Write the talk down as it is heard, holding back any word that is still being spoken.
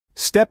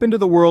Step into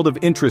the world of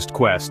Interest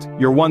Quest,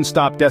 your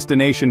one-stop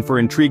destination for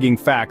intriguing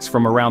facts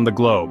from around the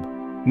globe.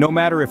 No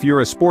matter if you're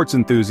a sports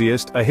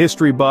enthusiast, a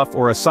history buff,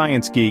 or a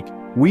science geek,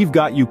 we've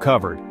got you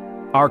covered.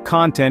 Our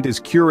content is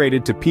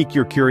curated to pique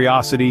your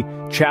curiosity,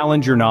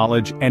 challenge your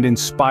knowledge, and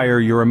inspire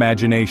your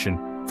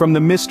imagination. From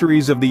the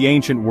mysteries of the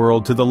ancient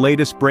world to the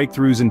latest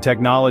breakthroughs in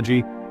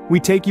technology,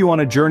 we take you on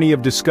a journey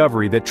of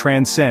discovery that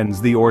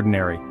transcends the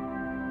ordinary.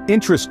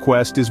 Interest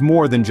Quest is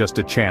more than just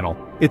a channel.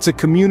 It's a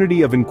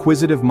community of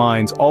inquisitive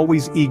minds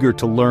always eager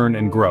to learn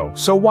and grow.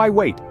 So why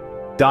wait?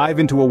 Dive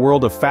into a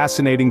world of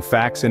fascinating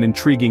facts and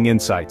intriguing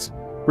insights.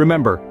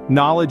 Remember,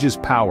 knowledge is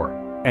power,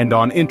 and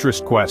on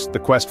Interest Quest, the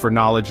quest for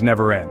knowledge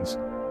never ends.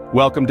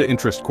 Welcome to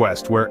Interest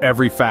Quest, where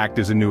every fact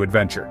is a new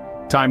adventure.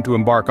 Time to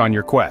embark on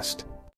your quest.